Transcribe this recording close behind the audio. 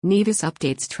Nevis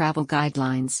updates travel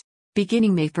guidelines.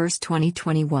 Beginning May 1,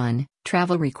 2021,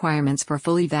 travel requirements for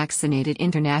fully vaccinated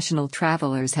international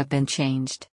travelers have been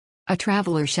changed. A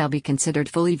traveler shall be considered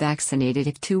fully vaccinated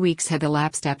if 2 weeks have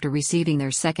elapsed after receiving their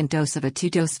second dose of a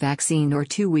 2-dose vaccine or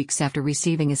 2 weeks after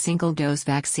receiving a single-dose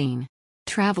vaccine.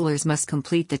 Travelers must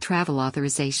complete the travel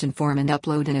authorization form and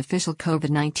upload an official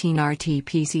COVID-19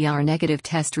 RT-PCR negative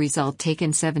test result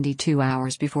taken 72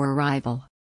 hours before arrival.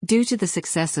 Due to the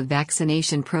success of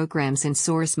vaccination programs in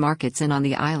source markets and on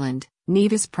the island,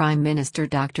 Nevis Prime Minister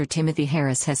Dr. Timothy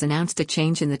Harris has announced a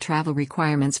change in the travel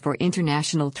requirements for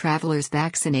international travelers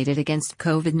vaccinated against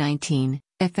COVID-19,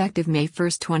 effective May 1,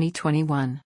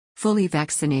 2021. Fully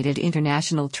vaccinated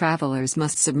international travelers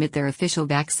must submit their official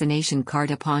vaccination card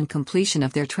upon completion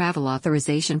of their travel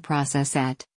authorization process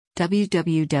at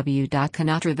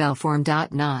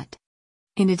www.canatravelform.not.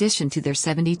 In addition to their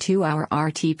 72-hour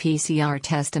RT-PCR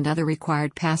test and other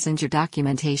required passenger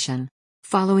documentation.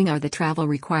 Following are the travel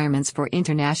requirements for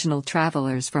international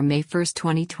travelers from May 1,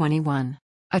 2021.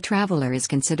 A traveler is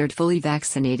considered fully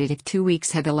vaccinated if 2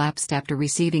 weeks have elapsed after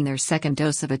receiving their second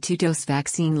dose of a 2-dose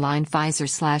vaccine line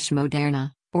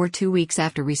Pfizer/Moderna, or 2 weeks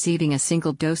after receiving a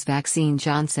single-dose vaccine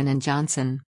Johnson &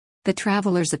 Johnson. The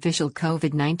traveler's official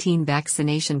COVID-19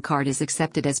 vaccination card is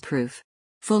accepted as proof.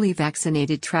 Fully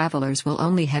vaccinated travelers will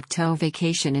only have TOW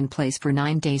vacation in place for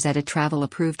 9 days at a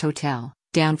travel-approved hotel,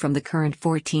 down from the current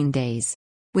 14 days.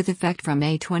 With effect from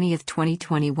May 20,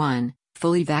 2021,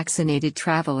 fully vaccinated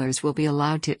travelers will be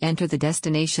allowed to enter the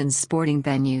destination's sporting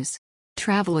venues.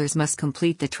 Travelers must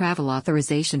complete the travel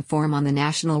authorization form on the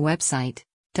national website,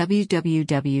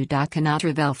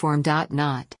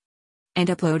 www.canatravelform.not, and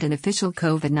upload an official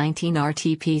COVID-19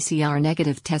 RT-PCR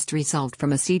negative test result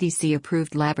from a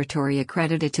CDC-approved laboratory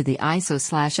accredited to the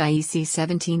ISO/IEC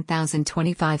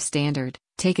 17025 standard,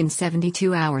 taken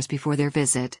 72 hours before their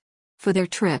visit. For their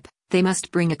trip, they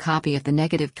must bring a copy of the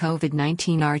negative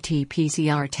COVID-19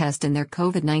 RT-PCR test and their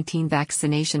COVID-19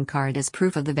 vaccination card as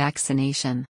proof of the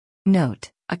vaccination. Note: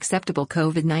 acceptable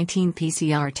COVID-19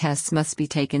 PCR tests must be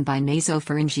taken by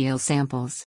nasopharyngeal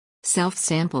samples.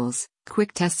 Self-samples,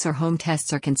 quick tests or home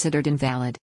tests are considered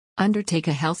invalid. Undertake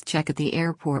a health check at the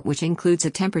airport, which includes a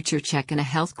temperature check and a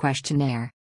health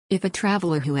questionnaire. If a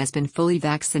traveler who has been fully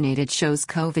vaccinated shows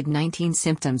COVID-19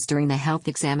 symptoms during the health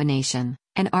examination,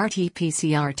 an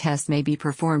RT-PCR test may be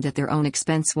performed at their own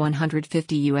expense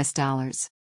 $150.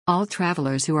 All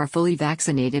travelers who are fully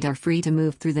vaccinated are free to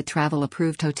move through the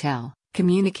travel-approved hotel,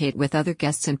 communicate with other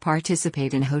guests and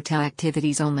participate in hotel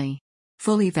activities only.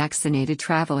 Fully vaccinated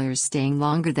travelers staying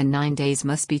longer than 9 days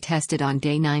must be tested on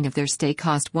day 9 of their stay,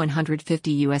 cost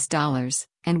 $150,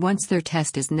 and once their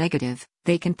test is negative,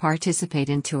 they can participate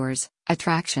in tours,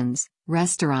 attractions,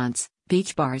 restaurants,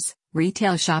 beach bars,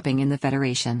 retail shopping in the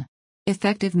Federation.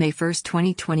 Effective May 1,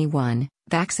 2021,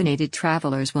 vaccinated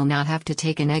travelers will not have to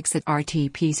take an exit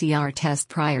RT-PCR test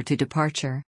prior to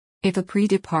departure. If a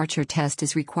pre-departure test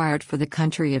is required for the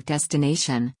country of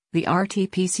destination, the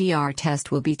RT-PCR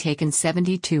test will be taken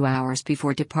 72 hours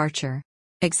before departure.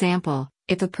 Example: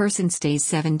 if a person stays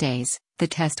 7 days, the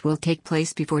test will take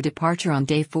place before departure on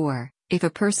day 4. If a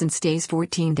person stays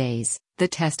 14 days, the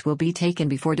test will be taken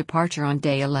before departure on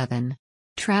day 11.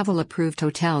 Travel-approved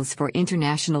hotels for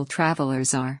international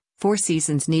travelers are Four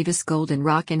Seasons Nevis, Golden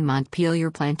Rock in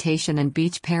Montpelier Plantation and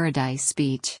Beach Paradise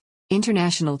Beach.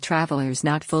 International travelers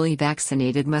not fully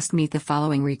vaccinated must meet the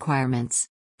following requirements.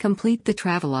 Complete the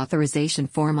travel authorization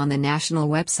form on the national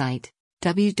website,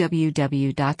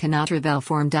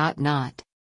 www.canatravelform.not,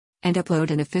 and upload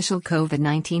an official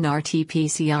COVID-19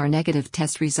 RT-PCR negative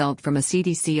test result from a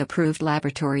CDC-approved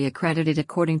laboratory accredited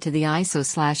according to the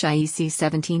ISO/IEC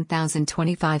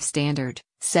 17025 standard,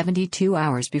 72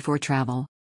 hours before travel.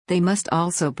 They must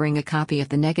also bring a copy of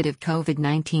the negative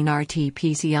COVID-19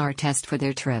 RT-PCR test for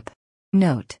their trip.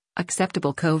 Note: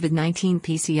 acceptable COVID-19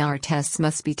 PCR tests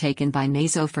must be taken by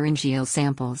nasopharyngeal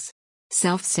samples.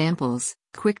 Self-samples,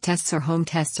 quick tests or home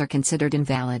tests are considered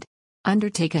invalid.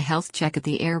 Undertake a health check at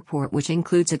the airport, which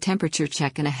includes a temperature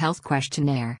check and a health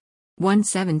questionnaire.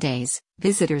 7 days,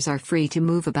 visitors are free to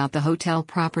move about the hotel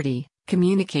property,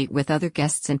 communicate with other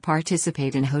guests and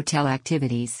participate in hotel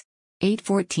activities.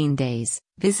 14 days,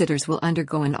 visitors will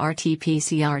undergo an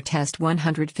RT-PCR test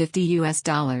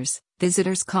 $150,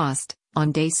 visitors cost,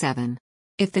 on day 7.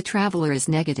 If the traveler is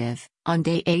negative, on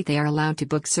day 8 they are allowed to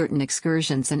book certain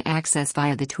excursions and access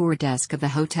via the tour desk of the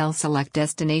hotel select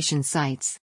destination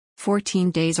sites.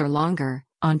 14 days or longer,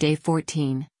 on day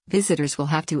 14, visitors will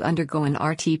have to undergo an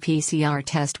RT-PCR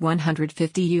test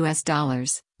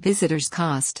 $150, visitors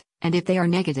cost, and if they are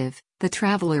negative, the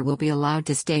traveler will be allowed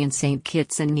to stay in St.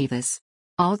 Kitts and Nevis.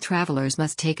 All travelers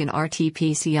must take an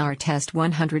RT-PCR test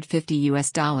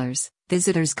 $150.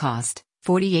 Visitors cost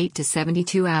 48 to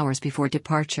 72 hours before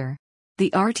departure.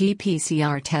 The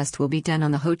RT-PCR test will be done on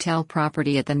the hotel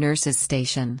property at the nurses'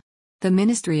 station. The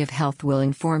Ministry of Health will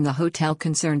inform the hotel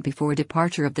concerned before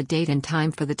departure of the date and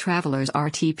time for the traveler's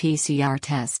RT-PCR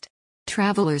test.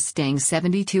 Travelers staying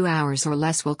 72 hours or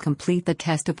less will complete the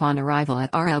test upon arrival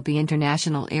at RLB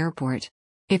International Airport.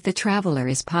 If the traveler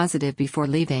is positive before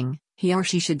leaving, he or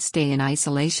she should stay in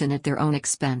isolation at their own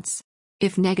expense.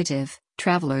 If negative,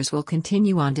 travelers will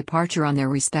continue on departure on their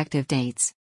respective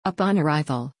dates. Upon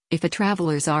arrival, if a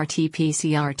traveler's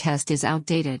RT-PCR test is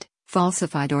outdated,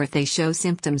 falsified, or if they show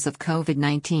symptoms of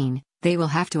COVID-19, they will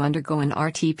have to undergo an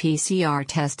RT-PCR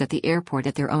test at the airport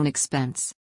at their own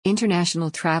expense.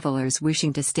 International travelers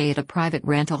wishing to stay at a private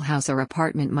rental house or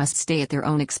apartment must stay at their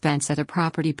own expense at a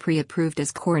property pre-approved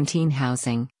as quarantine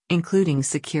housing, including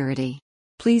security.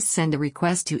 Please send a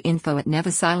request to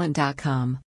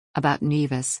info@nevisisland.com. About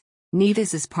Nevis.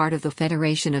 Nevis is part of the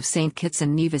Federation of St. Kitts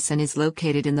and Nevis and is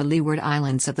located in the Leeward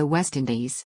Islands of the West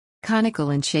Indies. Conical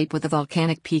in shape with a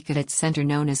volcanic peak at its center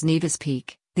known as Nevis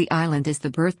Peak, the island is the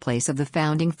birthplace of the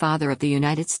founding father of the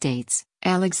United States,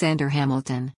 Alexander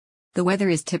Hamilton. The weather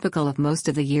is typical of most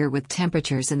of the year with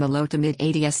temperatures in the low to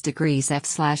mid-80s degrees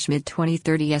F/mid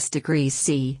 20-30s degrees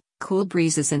C, cool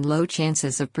breezes and low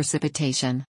chances of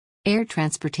precipitation. Air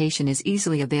transportation is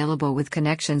easily available with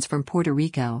connections from Puerto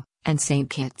Rico and St.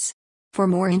 Kitts. For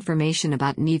more information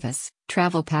about Nevis,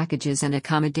 travel packages and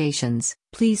accommodations,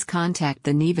 please contact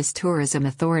the Nevis Tourism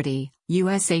Authority,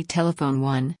 USA telephone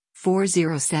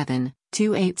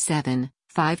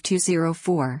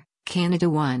 1-407-287-5204, Canada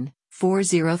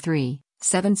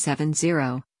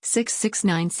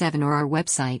 1-403-770-6697 or our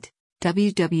website,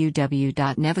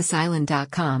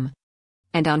 www.nevisisland.com.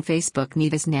 And on Facebook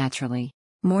Nevis Naturally.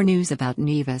 More news about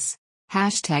Nevis.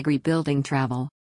 #rebuilding travel.